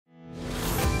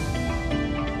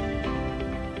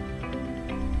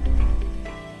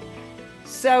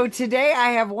So today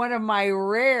I have one of my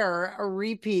rare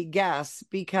repeat guests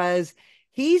because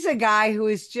he's a guy who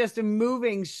is just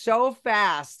moving so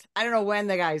fast. I don't know when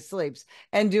the guy sleeps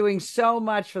and doing so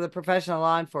much for the professional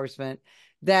law enforcement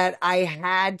that I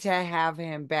had to have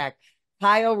him back.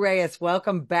 Kyle Reyes,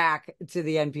 welcome back to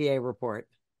the NPA report.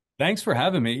 Thanks for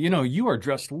having me. You are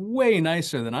dressed way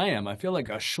nicer than I am. I feel like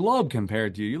a schlub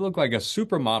compared to you. You look like a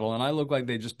supermodel, and I look like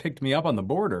they just picked me up on the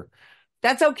border.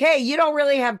 That's okay. You don't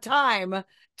really have time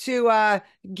to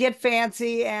get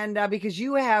fancy and because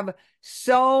you have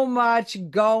so much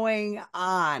going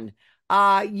on.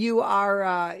 You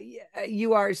are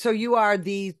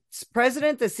the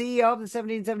president, the CEO of the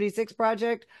 1776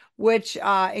 project, which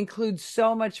includes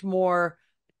so much more.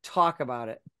 Talk about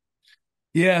it.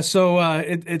 Yeah, so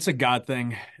it's a God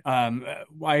thing.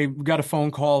 I got a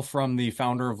phone call from the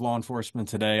founder of law enforcement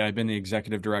today. I've been the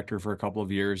executive director for a couple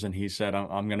of years, and he said,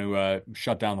 I'm going to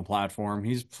shut down the platform.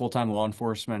 He's full-time law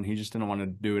enforcement. He just didn't want to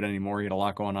do it anymore. He had a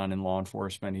lot going on in law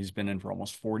enforcement. He's been in for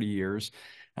almost 40 years.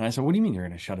 And I said, what do you mean you're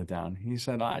going to shut it down? He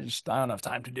said, I don't have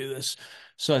time to do this.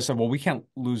 So I said, well, we can't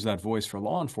lose that voice for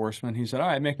law enforcement. He said, all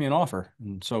right, make me an offer.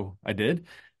 And so I did.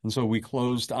 And so we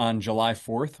closed on July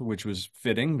 4th, which was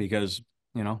fitting because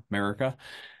America.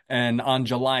 And on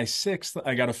July 6th,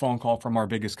 I got a phone call from our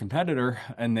biggest competitor,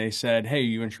 and they said, hey,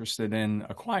 you interested in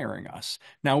acquiring us?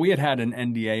 Now, we had an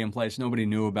NDA in place. Nobody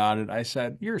knew about it. I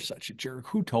said, you're such a jerk.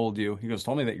 Who told you? He goes,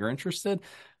 told me that you're interested.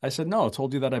 I said, no, I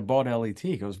told you that I bought LET.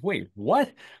 He goes, wait,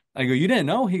 what? I go, you didn't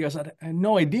know? He goes, I had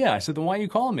no idea. I said, then why are you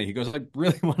calling me? He goes, I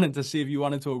really wanted to see if you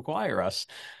wanted to acquire us.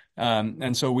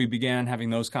 And so we began having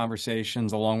those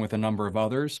conversations along with a number of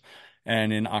others.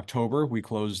 And in October, we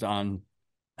closed on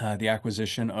the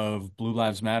acquisition of Blue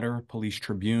Lives Matter, Police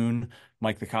Tribune,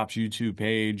 Mike the Cop's YouTube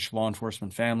page, Law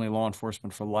Enforcement Family, Law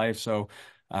Enforcement for Life. So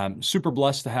super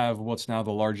blessed to have what's now the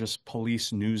largest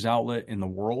police news outlet in the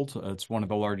world. It's one of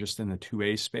the largest in the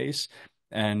 2A space.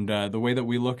 And the way that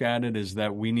we look at it is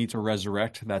that we need to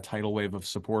resurrect that tidal wave of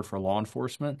support for law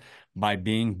enforcement by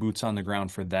being boots on the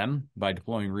ground for them, by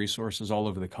deploying resources all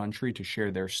over the country to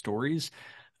share their stories.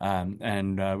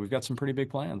 And we've got some pretty big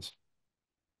plans.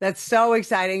 That's so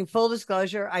exciting. Full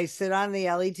disclosure, I sit on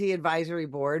the LET advisory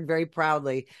board very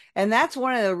proudly. And that's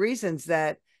one of the reasons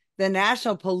that the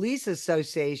National Police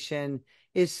Association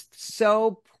is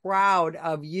so proud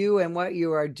of you and what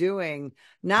you are doing,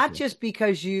 not just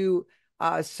because you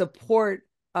support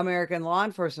American law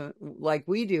enforcement like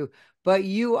we do, but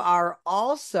you are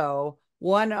also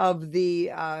one of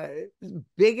the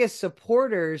biggest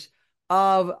supporters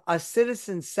of a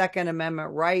citizen's Second Amendment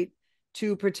right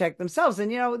to protect themselves.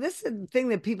 And, this is the thing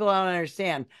that people don't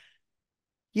understand.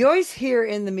 You always hear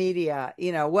in the media,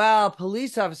 well,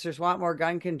 police officers want more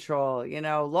gun control.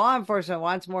 Law enforcement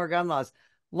wants more gun laws.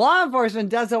 Law enforcement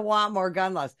doesn't want more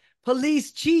gun laws.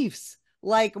 Police chiefs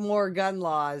like more gun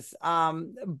laws.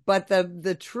 But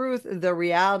the truth, the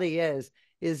reality is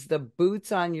the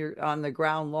boots on the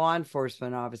ground law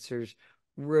enforcement officers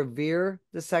revere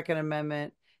the Second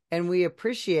Amendment, and we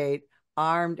appreciate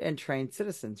armed and trained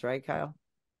citizens, right, Kyle?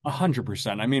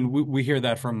 100%. I mean, we hear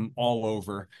that from all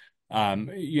over.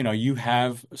 You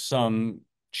have some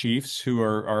chiefs who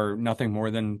are nothing more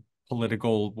than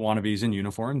political wannabes in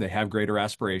uniform. They have greater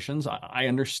aspirations. I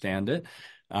understand it.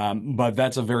 But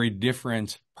that's a very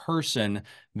different person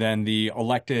than the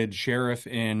elected sheriff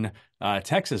in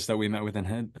Texas that we met with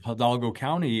in Hidalgo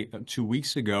County 2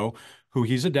 weeks ago, who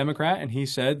he's a Democrat, and he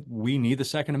said, we need the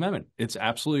Second Amendment. It's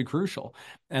absolutely crucial.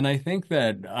 And I think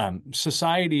that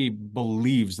society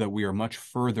believes that we are much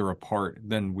further apart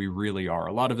than we really are.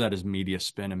 A lot of that is media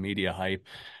spin and media hype.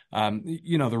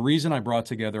 The reason I brought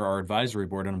together our advisory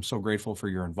board, and I'm so grateful for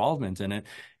your involvement in it,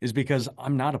 is because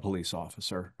I'm not a police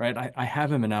officer, right? I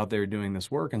haven't been out there doing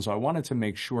this work. And so I wanted to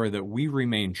make sure that we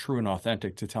remain true and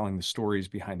authentic to telling the stories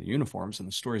behind the uniforms and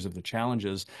the stories of the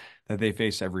challenges that they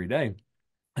face every day.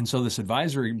 And so this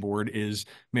advisory board is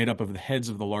made up of the heads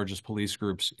of the largest police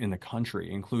groups in the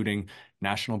country, including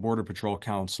National Border Patrol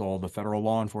Council, the Federal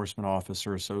Law Enforcement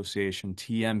Officer Association,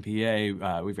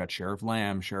 TMPA. We've got Sheriff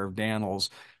Lamb, Sheriff Daniels.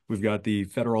 We've got the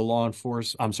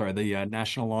the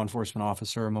National Law Enforcement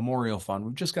Officer Memorial Fund.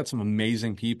 We've just got some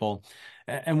amazing people.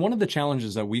 And one of the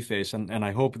challenges that we face, and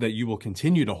I hope that you will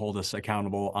continue to hold us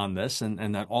accountable on this,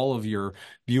 and that all of your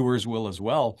viewers will as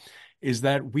well, is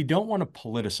that we don't want to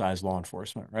politicize law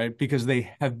enforcement, right? Because they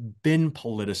have been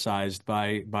politicized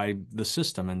by the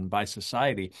system and by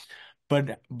society.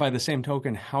 But by the same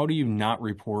token, how do you not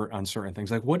report on certain things?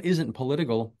 Like, what isn't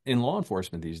political in law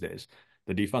enforcement these days?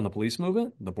 the defund the police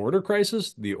movement, the border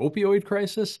crisis, the opioid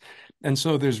crisis. And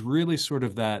so there's really sort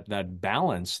of that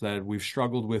balance that we've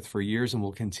struggled with for years and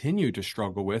will continue to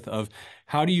struggle with of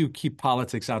how do you keep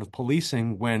politics out of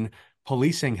policing when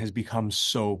policing has become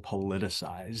so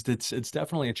politicized? It's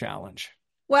definitely a challenge.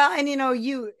 Well,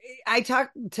 and I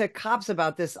talk to cops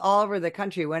about this all over the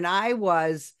country. When I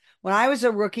was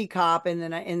a rookie cop in the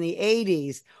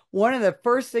 80s, one of the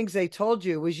first things they told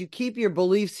you was you keep your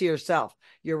beliefs to yourself,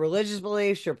 your religious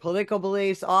beliefs, your political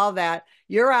beliefs, all that.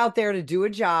 You're out there to do a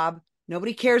job.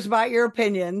 Nobody cares about your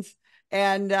opinions.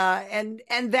 And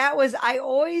that was I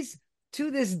always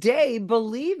to this day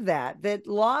believe that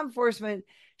law enforcement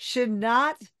should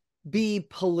not be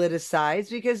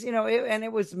politicized because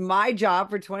it was my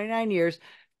job for 29 years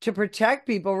to protect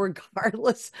people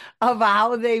regardless of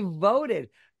how they voted.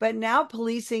 But now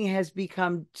policing has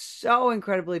become so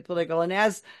incredibly political. And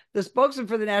as the spokesman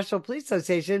for the National Police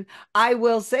Association, I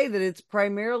will say that it's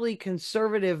primarily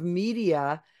conservative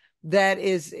media that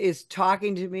is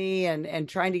talking to me and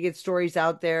trying to get stories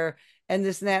out there and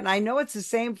this and that. And I know it's the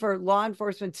same for law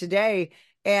enforcement today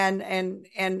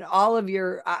and all of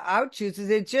your outshoots.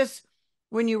 Is it just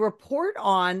when you report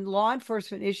on law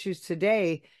enforcement issues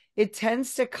today, it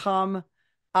tends to come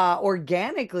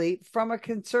organically from a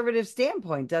conservative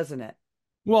standpoint, doesn't it?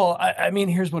 Well, I mean,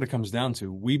 here's what it comes down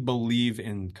to. We believe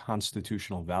in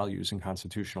constitutional values and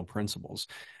constitutional principles.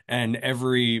 And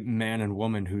every man and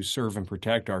woman who serve and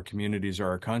protect our communities or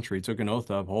our country took an oath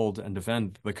to uphold and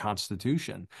defend the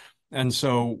Constitution. And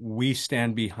so we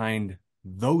stand behind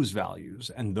those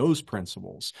values and those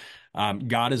principles.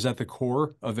 God is at the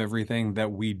core of everything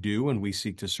that we do, and we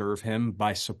seek to serve him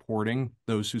by supporting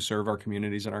those who serve our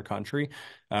communities and our country.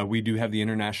 We do have the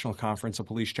International Conference of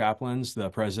Police Chaplains,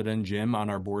 the president, Jim, on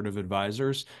our board of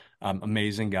advisors.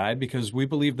 Amazing guy, because we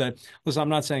believe that, listen, I'm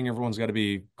not saying everyone's got to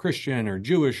be Christian or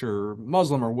Jewish or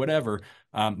Muslim or whatever,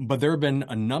 but there have been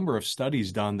a number of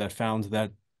studies done that found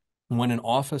that when an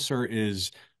officer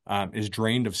is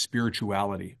drained of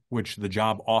spirituality, which the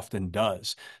job often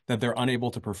does, that they're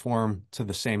unable to perform to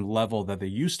the same level that they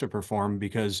used to perform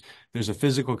because there's a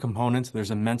physical component,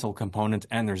 there's a mental component,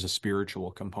 and there's a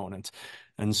spiritual component.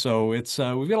 And so it's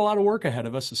we've got a lot of work ahead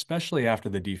of us, especially after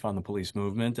the defund the police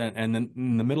movement and then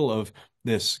in the middle of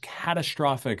this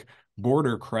catastrophic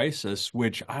border crisis,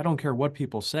 which I don't care what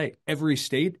people say, every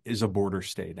state is a border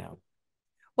state now.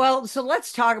 Well, so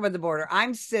let's talk about the border.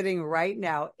 I'm sitting right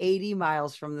now 80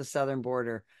 miles from the southern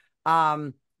border.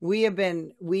 We have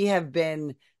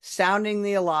been sounding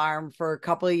the alarm for a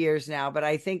couple of years now, but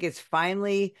I think it's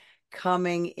finally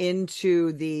coming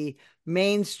into the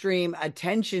mainstream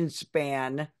attention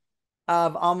span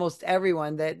of almost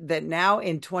everyone that now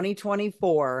in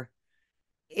 2024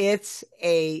 it's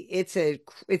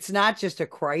not just a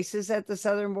crisis at the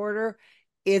southern border,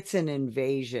 it's an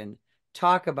invasion.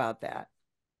 Talk about that.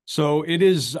 So it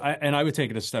is, and I would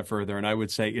take it a step further, and I would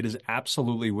say it is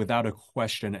absolutely, without a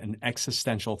question, an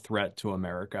existential threat to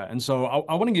America. And so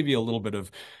I want to give you a little bit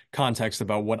of context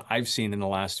about what I've seen in the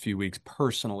last few weeks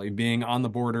personally. Being on the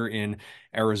border in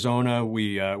Arizona,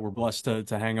 we were blessed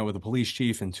to hang out with a police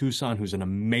chief in Tucson, who's an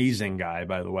amazing guy,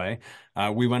 by the way.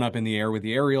 We went up in the air with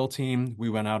the aerial team. We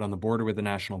went out on the border with the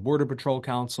National Border Patrol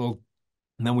Council.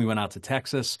 And then we went out to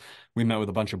Texas. We met with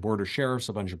a bunch of border sheriffs,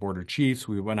 a bunch of border chiefs.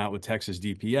 We went out with Texas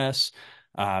DPS.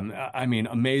 I mean,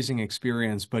 amazing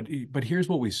experience. But here's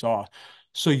what we saw.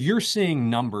 So you're seeing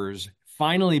numbers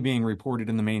finally being reported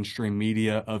in the mainstream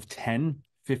media of 10,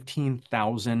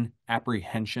 15,000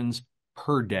 apprehensions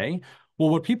per day. Well,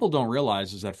 what people don't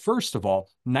realize is that, first of all,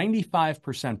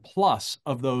 95% plus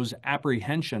of those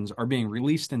apprehensions are being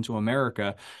released into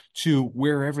America to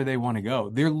wherever they want to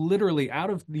go. They're literally out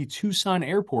of the Tucson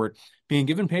airport being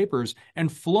given papers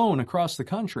and flown across the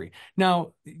country.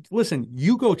 Now, listen,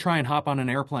 you go try and hop on an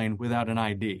airplane without an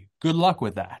ID. Good luck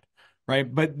with that.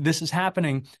 Right. But this is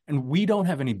happening, and we don't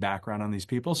have any background on these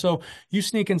people. So you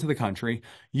sneak into the country,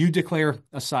 you declare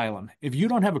asylum. If you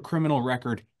don't have a criminal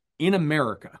record in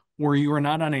America, where you are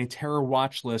not on a terror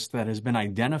watch list that has been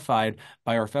identified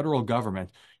by our federal government,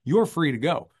 you're free to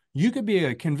go. You could be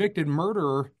a convicted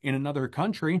murderer in another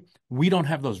country. We don't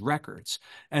have those records.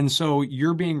 And so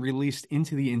you're being released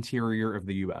into the interior of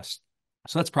the US.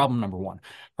 So that's problem number one.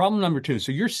 Problem number two.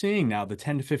 So you're seeing now the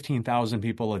 10 to 15,000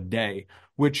 people a day,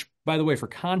 which, by the way, for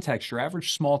context, your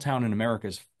average small town in America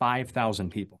is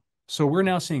 5,000 people. So we're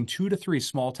now seeing 2 to 3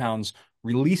 small towns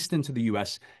released into the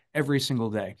US every single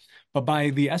day. But by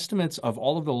the estimates of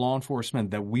all of the law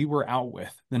enforcement that we were out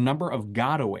with, the number of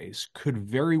gotaways could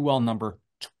very well number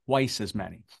twice as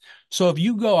many. So if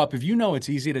you go up, if you know it's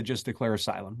easy to just declare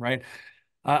asylum, right?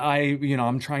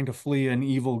 I'm trying to flee an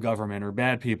evil government or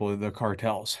bad people, the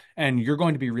cartels, and you're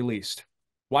going to be released.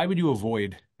 Why would you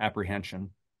avoid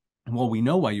apprehension? Well, we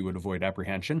know why you would avoid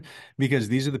apprehension because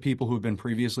these are the people who have been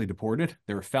previously deported.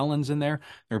 There are felons in there.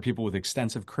 There are people with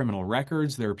extensive criminal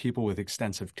records. There are people with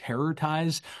extensive terror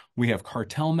ties. We have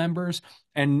cartel members.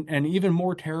 And even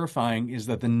more terrifying is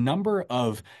that the number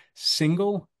of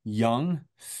single, young,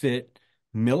 fit,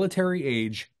 military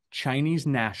age Chinese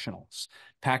nationals,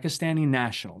 Pakistani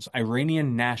nationals,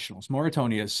 Iranian nationals,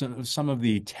 Mauritania, some of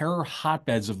the terror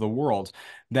hotbeds of the world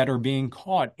that are being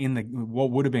caught in the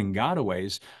what would have been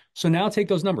gotaways. So now take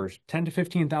those numbers, 10 to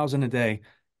 15,000 a day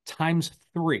times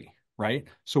three, right?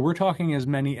 So we're talking as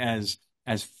many as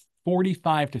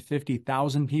 45 to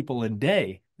 50,000 people a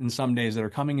day in some days that are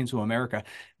coming into America.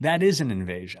 That is an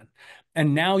invasion.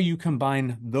 And now you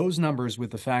combine those numbers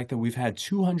with the fact that we've had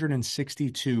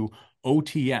 262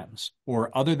 OTMs, or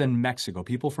other than Mexico,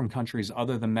 people from countries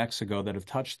other than Mexico that have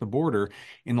touched the border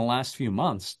in the last few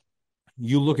months.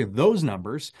 You look at those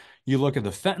numbers, you look at the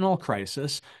fentanyl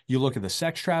crisis, you look at the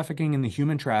sex trafficking and the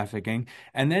human trafficking,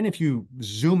 and then if you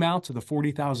zoom out to the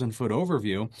 40,000-foot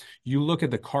overview, you look at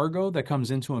the cargo that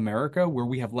comes into America, where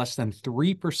we have less than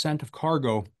 3% of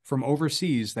cargo from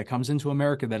overseas that comes into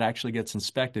America that actually gets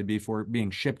inspected before being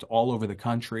shipped all over the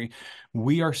country.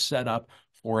 We are set up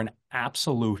for an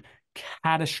absolute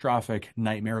catastrophic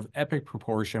nightmare of epic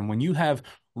proportion when you have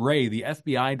Ray, the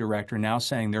FBI director, now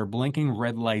saying they're blinking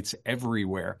red lights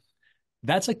everywhere.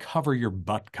 That's a cover your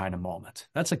butt kind of moment.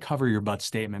 That's a cover your butt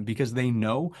statement because they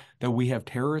know that we have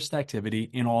terrorist activity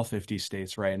in all 50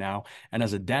 states right now. And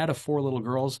as a dad of four little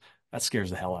girls, that scares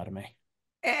the hell out of me.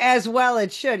 As well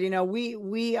it should.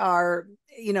 We are,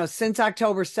 since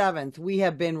October 7th, we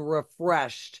have been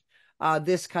refreshed.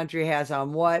 This country has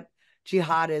on what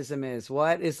jihadism is,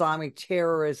 what Islamic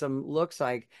terrorism looks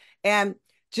like. And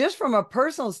just from a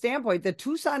personal standpoint, the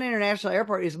Tucson International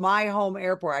Airport is my home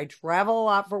airport. I travel a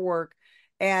lot for work.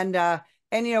 And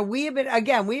we have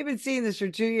been seeing this for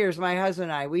 2 years, my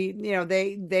husband and I.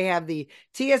 They have the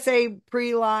TSA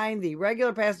pre-line, the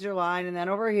regular passenger line, and then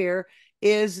over here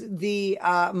is the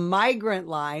migrant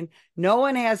line. No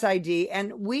one has ID.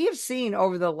 And we have seen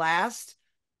over the last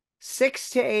 6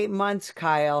 to 8 months,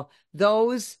 Kyle,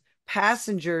 those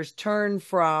passengers turn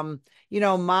from,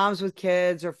 moms with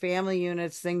kids or family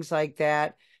units, things like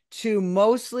that, to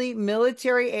mostly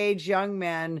military age young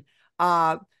men.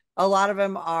 A lot of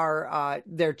them are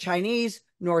they're Chinese,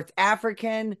 North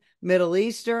African, Middle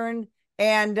Eastern,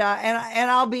 and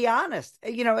I'll be honest,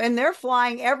 and they're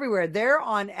flying everywhere. They're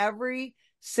on every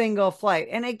single flight.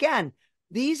 And again,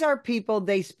 these are people,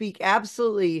 they speak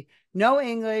absolutely no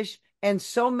English. And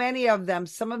so many of them,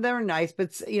 some of them are nice,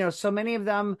 but so many of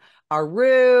them are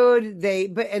rude.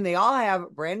 And they all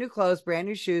have brand new clothes, brand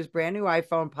new shoes, brand new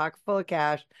iPhone, pocket full of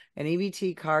cash, an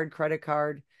EBT card, credit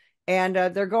card, and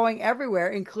they're going everywhere,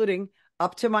 including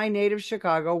up to my native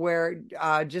Chicago, where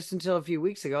just until a few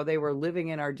weeks ago they were living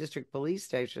in our district police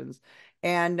stations,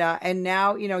 and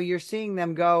now you're seeing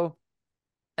them go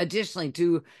additionally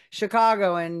to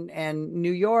Chicago and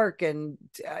New York and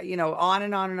on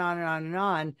and on and on and on and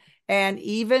on. And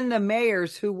even the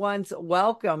mayors who once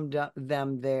welcomed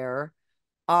them there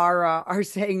are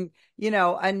saying,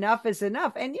 enough is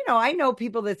enough. And I know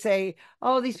people that say,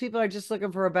 oh, these people are just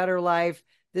looking for a better life,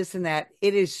 this and that.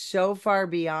 It is so far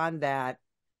beyond that.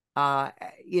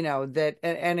 That,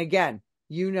 and again,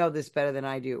 this better than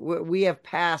I do. We have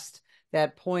passed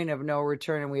that point of no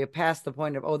return, and we have passed the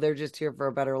point of, oh, they're just here for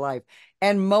a better life.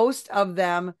 And most of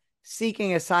them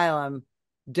seeking asylum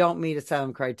don't meet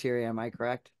asylum criteria. Am I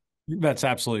correct? That's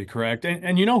absolutely correct.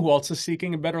 And you know who else is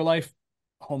seeking a better life?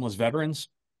 Homeless veterans,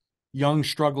 young,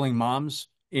 struggling moms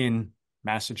in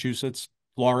Massachusetts,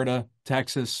 Florida,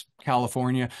 Texas,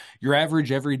 California, your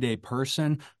average everyday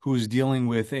person who's dealing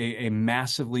with a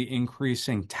massively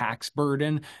increasing tax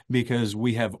burden because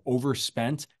we have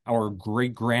overspent our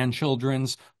great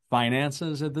grandchildren's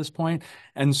finances at this point.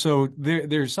 And so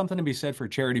there's something to be said for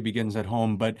charity begins at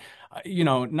home, but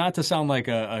not to sound like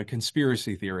a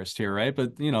conspiracy theorist here, right?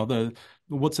 But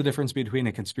what's the difference between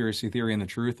a conspiracy theory and the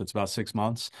truth? It's about 6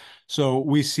 months. So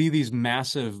we see these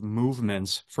massive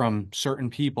movements from certain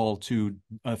people to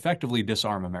effectively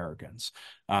disarm Americans.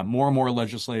 More and more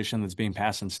legislation that's being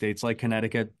passed in states like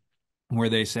Connecticut, where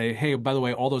they say, hey, by the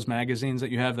way, all those magazines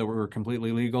that you have that were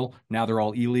completely legal, now they're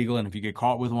all illegal. And if you get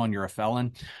caught with one, you're a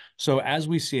felon. So as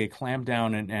we see a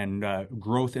clampdown and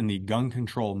growth in the gun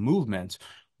control movement,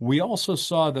 we also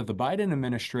saw that the Biden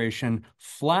administration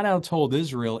flat out told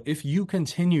Israel, if you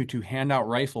continue to hand out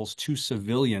rifles to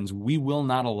civilians, we will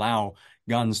not allow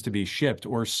guns to be shipped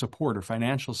or support or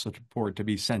financial support to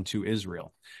be sent to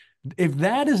Israel. If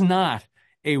that is not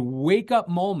a wake up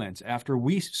moment after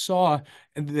we saw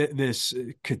this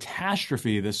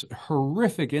catastrophe, this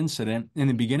horrific incident in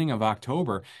the beginning of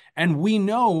October, and we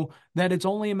know that it's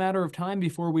only a matter of time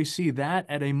before we see that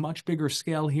at a much bigger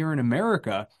scale here in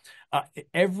America. Uh,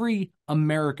 every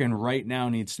American right now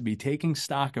needs to be taking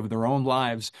stock of their own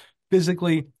lives,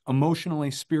 physically, emotionally,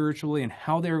 spiritually, and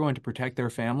how they're going to protect their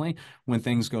family when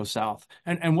things go south.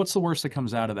 And what's the worst that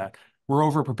comes out of that? We're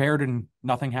overprepared and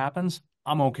nothing happens.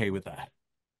 I'm okay with that.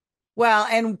 Well,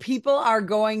 and people are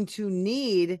going to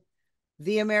need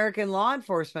the American law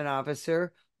enforcement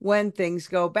officer when things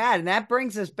go bad. And that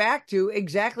brings us back to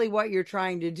exactly what you're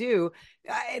trying to do.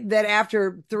 That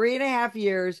after 3.5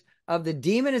 years of the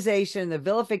demonization, the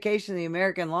vilification of the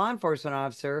American law enforcement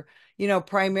officer,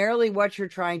 primarily what you're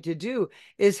trying to do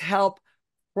is help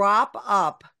prop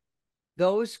up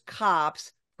those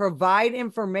cops, provide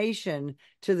information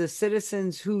to the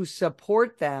citizens who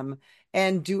support them,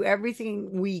 and do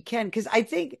everything we can. Because I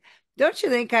think, don't you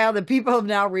think, Kyle, that people have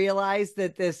now realized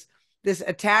that this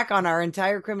attack on our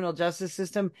entire criminal justice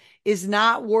system is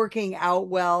not working out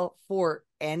well for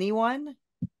anyone?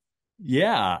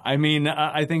 Yeah, I mean,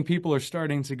 I think people are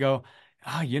starting to go,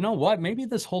 you know what? Maybe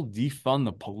this whole defund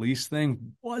the police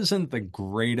thing wasn't the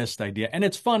greatest idea. And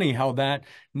it's funny how that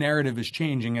narrative is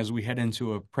changing as we head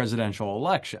into a presidential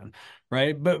election,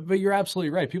 right? But you're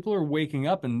absolutely right. People are waking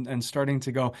up and starting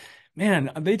to go,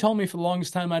 man, they told me for the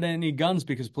longest time I didn't need guns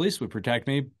because police would protect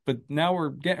me, but now we're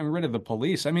getting rid of the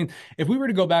police. I mean, if we were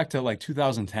to go back to like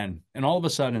 2010 and all of a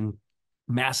sudden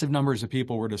massive numbers of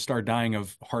people were to start dying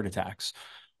of heart attacks,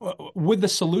 would the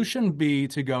solution be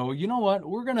to go, you know what,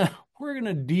 we're gonna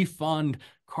defund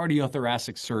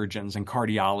cardiothoracic surgeons and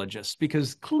cardiologists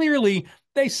because clearly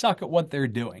they suck at what they're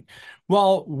doing?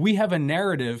 Well, we have a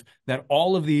narrative that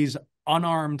all of these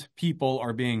unarmed people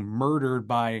are being murdered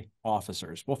by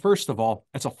officers. Well, first of all,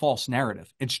 it's a false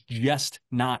narrative. It's just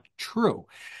not true.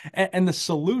 And the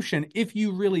solution, if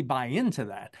you really buy into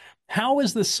that, how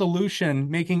is the solution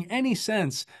making any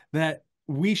sense that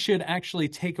we should actually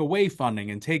take away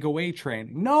funding and take away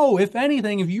training? No, if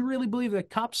anything, if you really believe that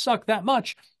cops suck that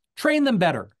much, train them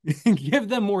better, give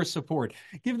them more support,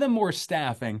 give them more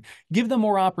staffing, give them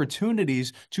more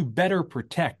opportunities to better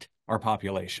protect our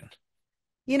population.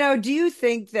 Do you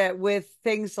think that with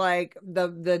things like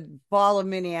the Fall of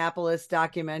Minneapolis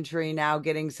documentary now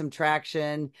getting some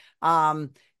traction,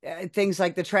 things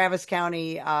like the Travis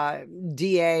County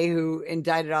DA who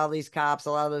indicted all these cops,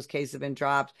 a lot of those cases have been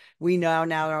dropped. We now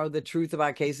know the truth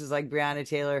about cases like Breonna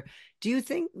Taylor. Do you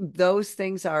think those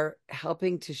things are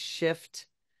helping to shift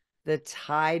the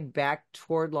tide back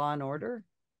toward law and order?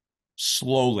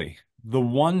 Slowly. The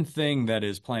one thing that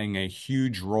is playing a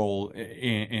huge role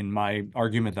in my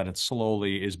argument that it's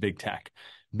slowly is big tech.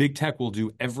 Big tech will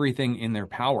do everything in their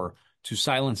power to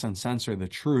silence and censor the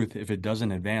truth if it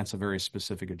doesn't advance a very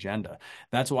specific agenda.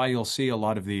 That's why you'll see a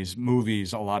lot of these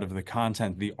movies, a lot of the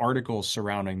content, the articles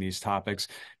surrounding these topics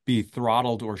be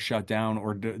throttled or shut down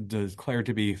or declared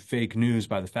to be fake news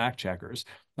by the fact checkers.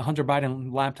 The Hunter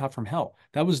Biden laptop from hell,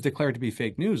 that was declared to be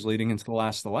fake news leading into the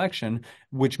last election,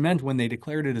 which meant when they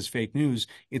declared it as fake news,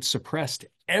 it suppressed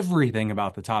everything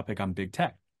about the topic on big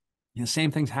tech. The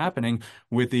same thing's happening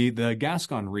with the gas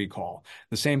gun recall.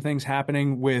 The same thing's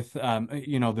happening with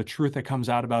the truth that comes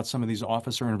out about some of these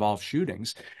officer involved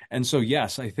shootings. And so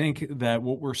yes, I think that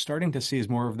what we're starting to see is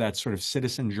more of that sort of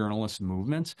citizen journalist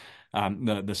movement,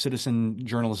 the citizen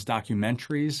journalist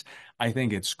documentaries. I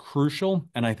think it's crucial,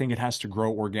 and I think it has to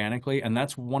grow organically. And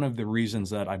that's one of the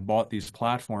reasons that I bought these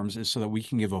platforms, is so that we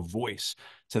can give a voice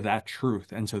to that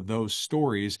truth and to those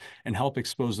stories and help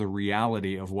expose the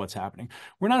reality of what's happening.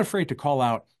 We're not afraid to call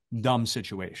out dumb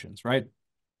situations, right?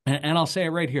 And I'll say it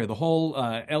right here: the whole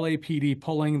LAPD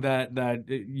pulling that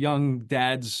young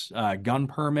dad's gun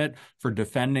permit for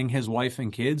defending his wife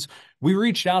and kids. We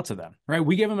reached out to them, right?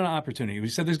 We gave them an opportunity. We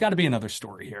said, "There's got to be another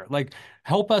story here. Like,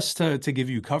 help us to give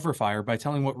you cover fire by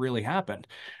telling what really happened."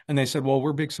 And they said, "Well,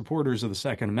 we're big supporters of the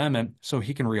Second Amendment, so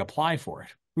he can reapply for it."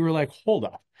 We were like, "Hold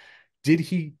up. Did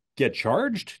he get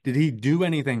charged? Did he do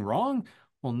anything wrong?"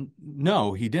 Well,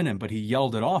 no, he didn't, but he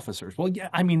yelled at officers. Well, yeah,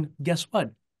 I mean, guess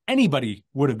what? Anybody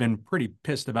would have been pretty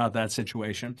pissed about that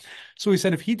situation. So he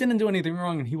said if he didn't do anything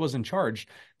wrong and he wasn't charged,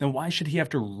 then why should he have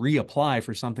to reapply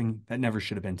for something that never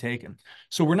should have been taken?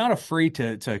 So we're not afraid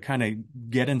to kind of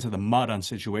get into the mud on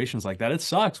situations like that. It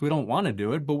sucks. We don't want to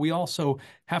do it, but we also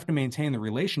have to maintain the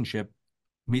relationship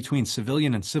between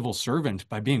civilian and civil servant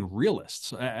by being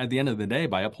realists at the end of the day,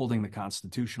 by upholding the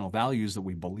constitutional values that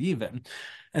we believe in.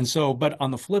 And so, but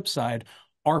on the flip side,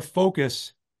 our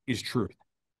focus is truth.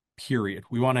 period.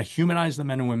 We want to humanize the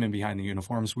men and women behind the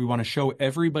uniforms. We want to show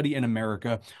everybody in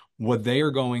America what they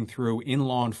are going through in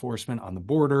law enforcement, on the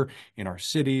border, in our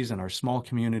cities, and our small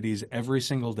communities every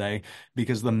single day,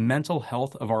 because the mental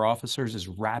health of our officers is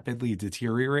rapidly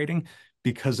deteriorating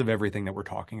because of everything that we're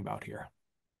talking about here.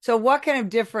 So what kind of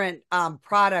different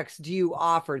products do you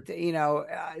offer,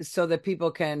 so that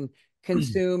people can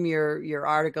consume your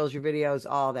articles, your videos,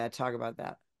 all that? Talk about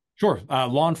that. Sure.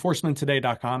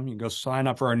 Lawenforcementtoday.com. You can go sign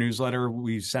up for our newsletter.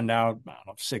 We send out, I don't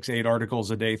know, 6-8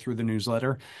 articles a day through the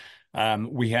newsletter.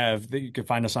 You can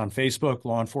find us on Facebook,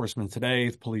 Law Enforcement Today,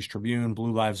 the Police Tribune,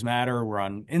 Blue Lives Matter. We're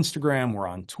on Instagram. We're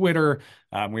on Twitter.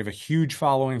 We have a huge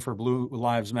following for Blue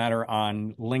Lives Matter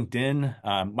on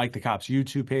LinkedIn. Mike the Cop's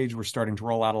YouTube page. We're starting to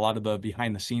roll out a lot of the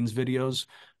behind the scenes videos.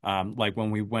 Like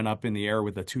when we went up in the air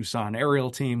with the Tucson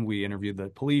aerial team, we interviewed the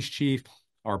police chief.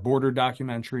 Our border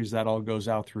documentaries, that all goes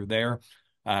out through there.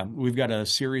 We've got a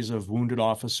series of wounded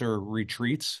officer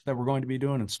retreats that we're going to be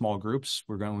doing in small groups.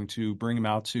 We're going to bring them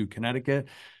out to Connecticut,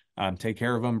 take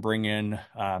care of them, bring in,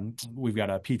 we've got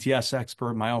a PTS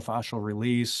expert, myofascial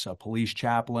release, a police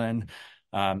chaplain.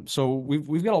 So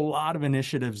we've got a lot of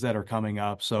initiatives that are coming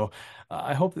up. So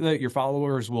I hope that your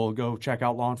followers will go check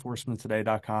out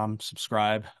lawenforcementtoday.com,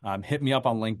 subscribe, hit me up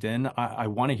on LinkedIn. I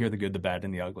want to hear the good, the bad,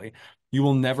 and the ugly. You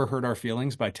will never hurt our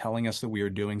feelings by telling us that we are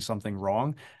doing something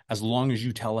wrong, as long as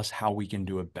you tell us how we can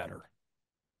do it better.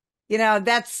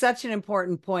 That's such an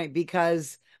important point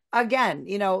because, again,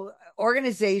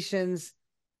 organizations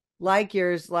like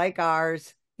yours, like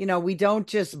ours, we don't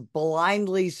just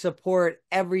blindly support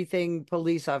everything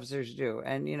police officers do.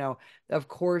 And, of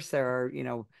course, there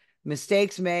are,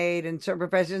 mistakes made in certain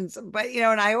professions. But,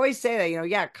 and I always say that,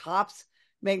 yeah, cops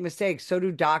make mistakes. So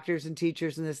do doctors and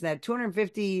teachers and this and that.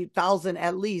 250,000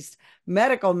 at least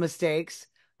medical mistakes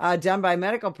done by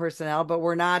medical personnel, but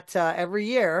we're not every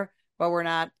year. But we're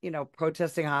not,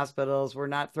 protesting hospitals. We're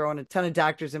not throwing a ton of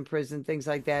doctors in prison, things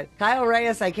like that. Kyle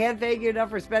Reyes, I can't thank you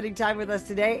enough for spending time with us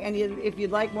today. And if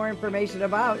you'd like more information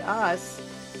about us,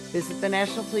 visit the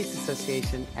National Police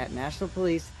Association at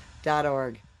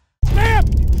nationalpolice.org. Ma'am,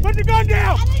 put the gun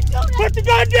down! Put the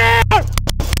gun down!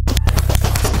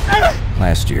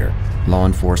 Last year, law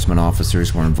enforcement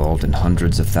officers were involved in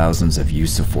hundreds of thousands of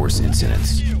use of force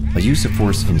incidents. A use of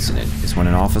force incident is when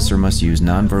an officer must use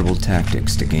nonverbal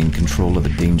tactics to gain control of a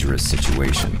dangerous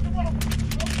situation.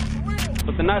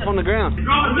 Put the knife on the ground.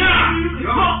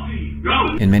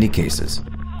 In many cases,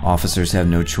 officers have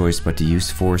no choice but to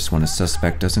use force when a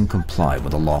suspect doesn't comply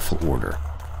with a lawful order.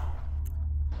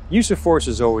 Use of force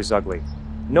is always ugly.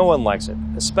 No one likes it,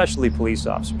 especially police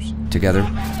officers. Together,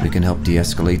 we can help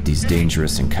de-escalate these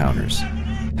dangerous encounters.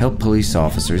 Help police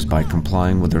officers by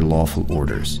complying with their lawful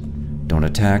orders. Don't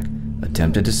attack,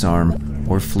 attempt to disarm,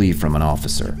 or flee from an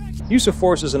officer. Use of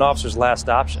force is an officer's last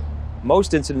option.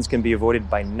 Most incidents can be avoided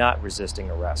by not resisting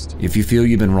arrest. If you feel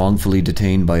you've been wrongfully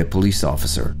detained by a police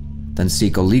officer, then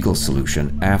seek a legal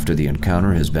solution after the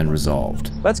encounter has been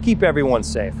resolved. Let's keep everyone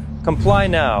safe. Comply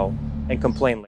now and complain later.